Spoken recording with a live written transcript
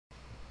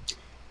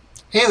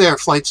Hey there,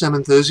 flight sim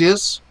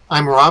enthusiasts.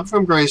 I'm Rob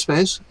from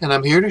Grayspace, and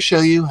I'm here to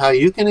show you how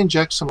you can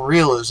inject some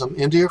realism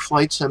into your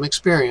flight sim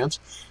experience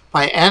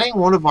by adding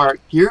one of our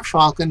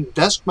Gear-Falcon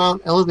desk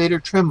mount elevator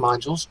trim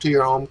modules to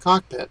your home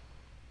cockpit.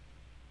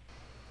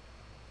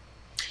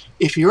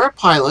 If you're a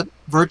pilot,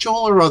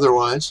 virtual or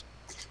otherwise,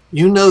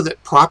 you know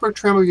that proper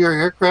trim of your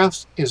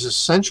aircraft is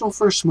essential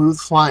for smooth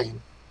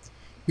flying.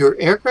 Your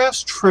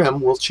aircraft's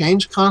trim will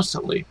change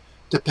constantly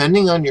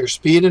depending on your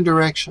speed and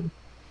direction.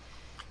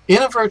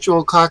 In a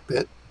virtual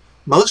cockpit,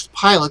 most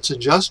pilots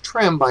adjust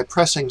trim by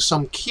pressing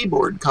some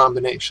keyboard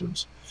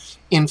combinations.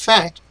 In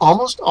fact,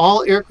 almost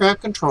all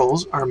aircraft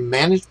controls are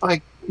managed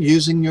by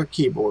using your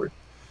keyboard.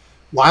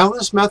 While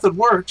this method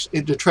works,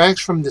 it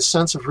detracts from the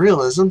sense of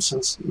realism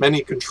since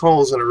many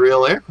controls in a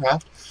real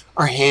aircraft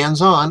are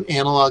hands-on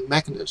analog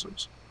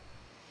mechanisms.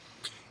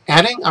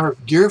 Adding our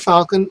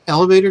Gear-Falcon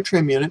elevator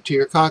trim unit to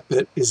your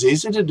cockpit is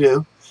easy to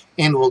do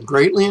and will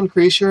greatly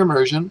increase your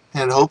immersion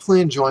and hopefully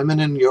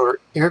enjoyment in your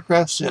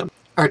aircraft sim.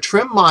 Our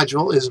trim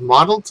module is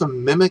modeled to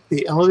mimic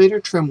the elevator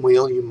trim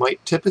wheel you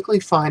might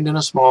typically find in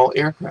a small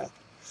aircraft.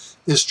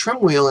 This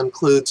trim wheel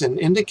includes an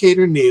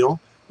indicator needle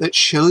that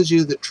shows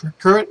you the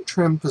current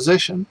trim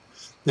position.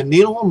 The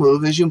needle will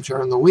move as you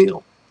turn the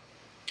wheel.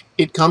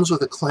 It comes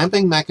with a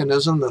clamping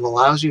mechanism that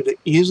allows you to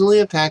easily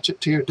attach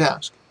it to your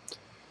desk.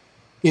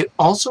 It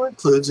also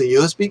includes a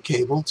USB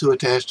cable to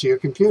attach to your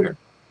computer.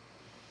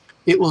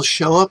 It will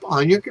show up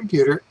on your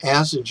computer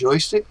as a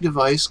joystick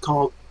device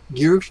called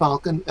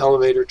Gear-Falcon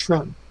Elevator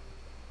Trim.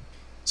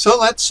 So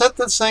let's set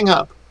this thing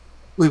up.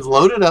 We've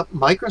loaded up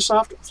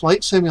Microsoft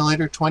Flight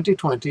Simulator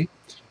 2020,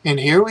 and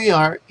here we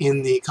are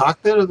in the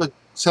cockpit of a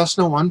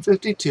Cessna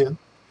 152.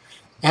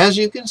 As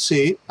you can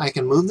see, I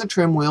can move the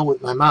trim wheel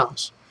with my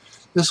mouse.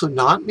 This would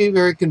not be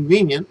very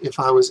convenient if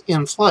I was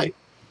in flight,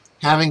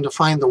 having to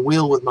find the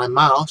wheel with my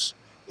mouse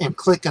and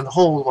click and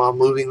hold while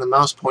moving the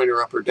mouse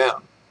pointer up or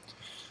down.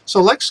 So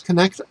let's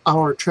connect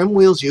our trim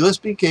wheel's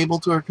USB cable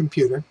to our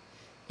computer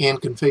and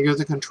configure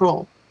the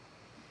control.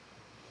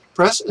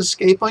 Press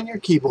Escape on your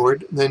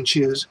keyboard, then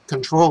choose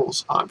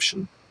Controls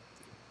option.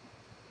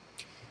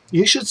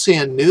 You should see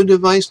a new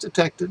device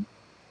detected.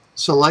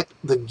 Select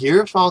the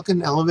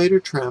Gear-Falcon elevator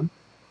trim.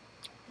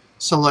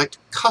 Select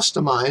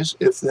Customize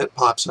if that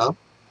pops up.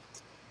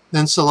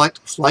 Then select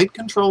Flight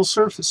Control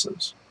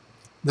Surfaces.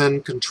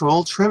 Then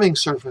Control Trimming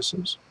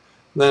Surfaces.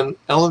 Then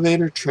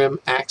Elevator Trim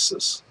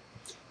Axis.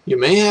 You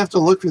may have to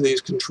look for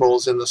these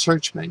controls in the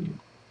search menu.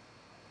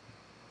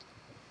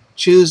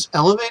 Choose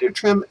Elevator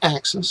Trim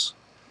Axis,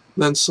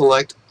 then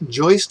select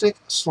Joystick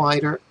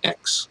Slider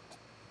X.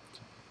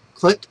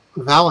 Click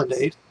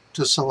Validate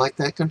to select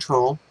that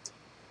control.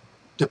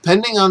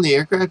 Depending on the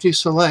aircraft you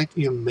select,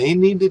 you may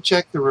need to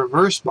check the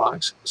reverse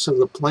box so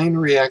the plane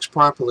reacts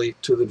properly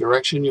to the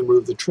direction you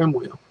move the trim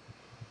wheel.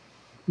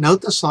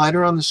 Note the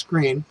slider on the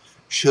screen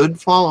should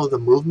follow the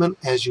movement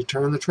as you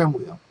turn the trim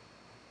wheel.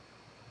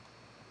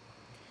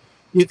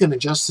 You can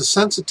adjust the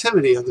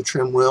sensitivity of the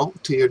trim wheel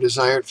to your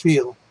desired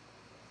feel.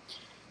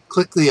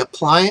 Click the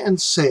Apply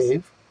and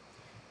Save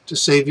to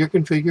save your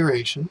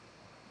configuration.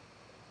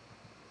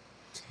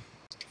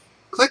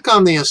 Click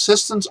on the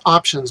Assistance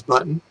Options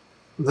button,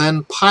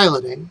 then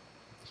Piloting.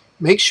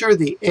 Make sure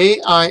the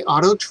AI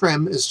Auto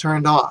Trim is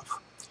turned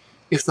off.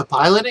 If the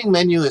piloting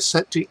menu is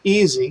set to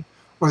Easy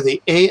or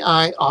the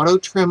AI Auto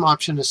Trim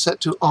option is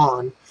set to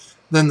On,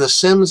 then the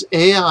sim's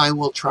AI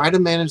will try to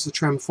manage the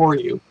trim for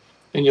you,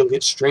 and you'll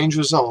get strange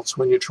results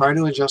when you try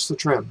to adjust the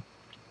trim.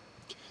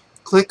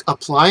 Click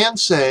Apply and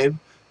Save,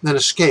 then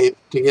Escape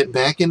to get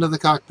back into the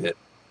cockpit.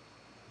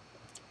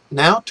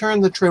 Now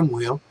turn the trim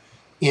wheel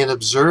and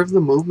observe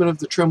the movement of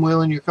the trim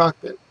wheel in your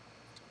cockpit.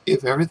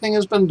 If everything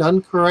has been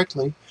done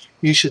correctly,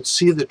 you should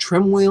see the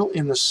trim wheel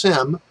in the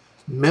sim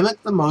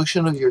mimic the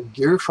motion of your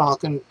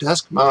Gear-Falcon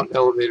desk mount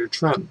elevator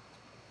trim.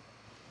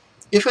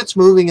 If it's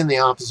moving in the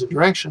opposite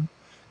direction,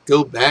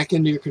 go back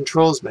into your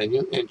controls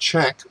menu and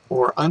check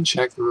or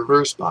uncheck the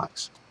reverse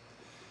box.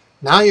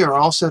 Now you're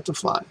all set to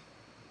fly.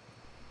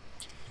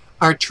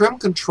 Our trim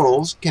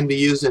controls can be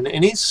used in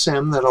any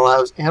sim that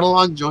allows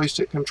analog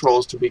joystick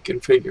controls to be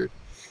configured.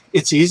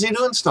 It's easy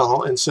to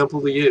install and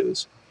simple to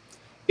use.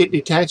 It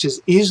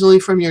detaches easily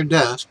from your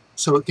desk,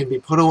 so it can be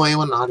put away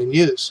when not in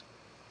use.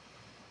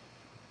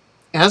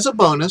 As a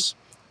bonus,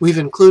 we've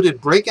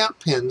included breakout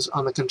pins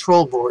on the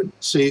control board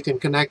so you can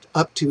connect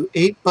up to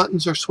 8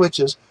 buttons or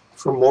switches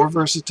for more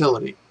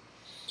versatility.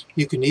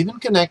 You can even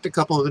connect a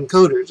couple of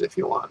encoders if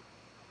you want.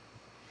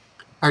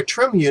 Our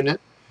trim unit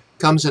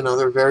comes in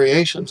other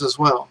variations as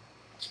well.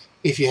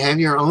 If you have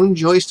your own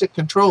joystick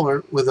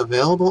controller with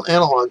available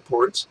analog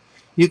ports,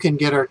 you can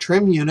get our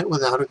trim unit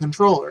without a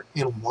controller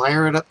and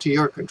wire it up to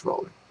your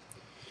controller.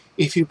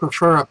 If you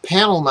prefer a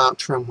panel mount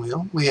trim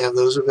wheel, we have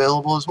those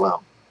available as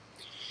well.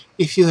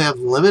 If you have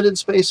limited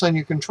space on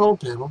your control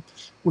panel,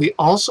 we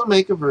also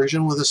make a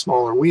version with a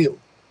smaller wheel.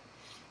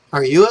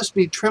 Our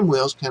USB trim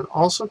wheels can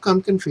also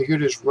come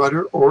configured as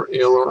rudder or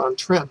aileron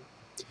trim.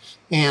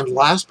 And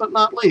last but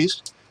not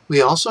least,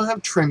 we also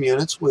have trim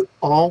units with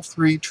all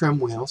 3 trim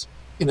wheels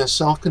in a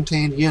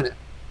self-contained unit.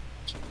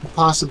 The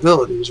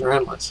possibilities are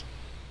endless.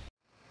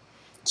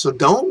 So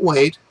don't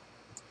wait.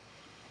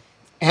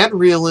 Add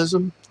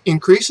realism,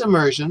 increase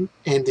immersion,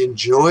 and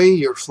enjoy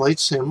your flight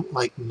sim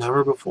like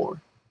never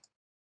before.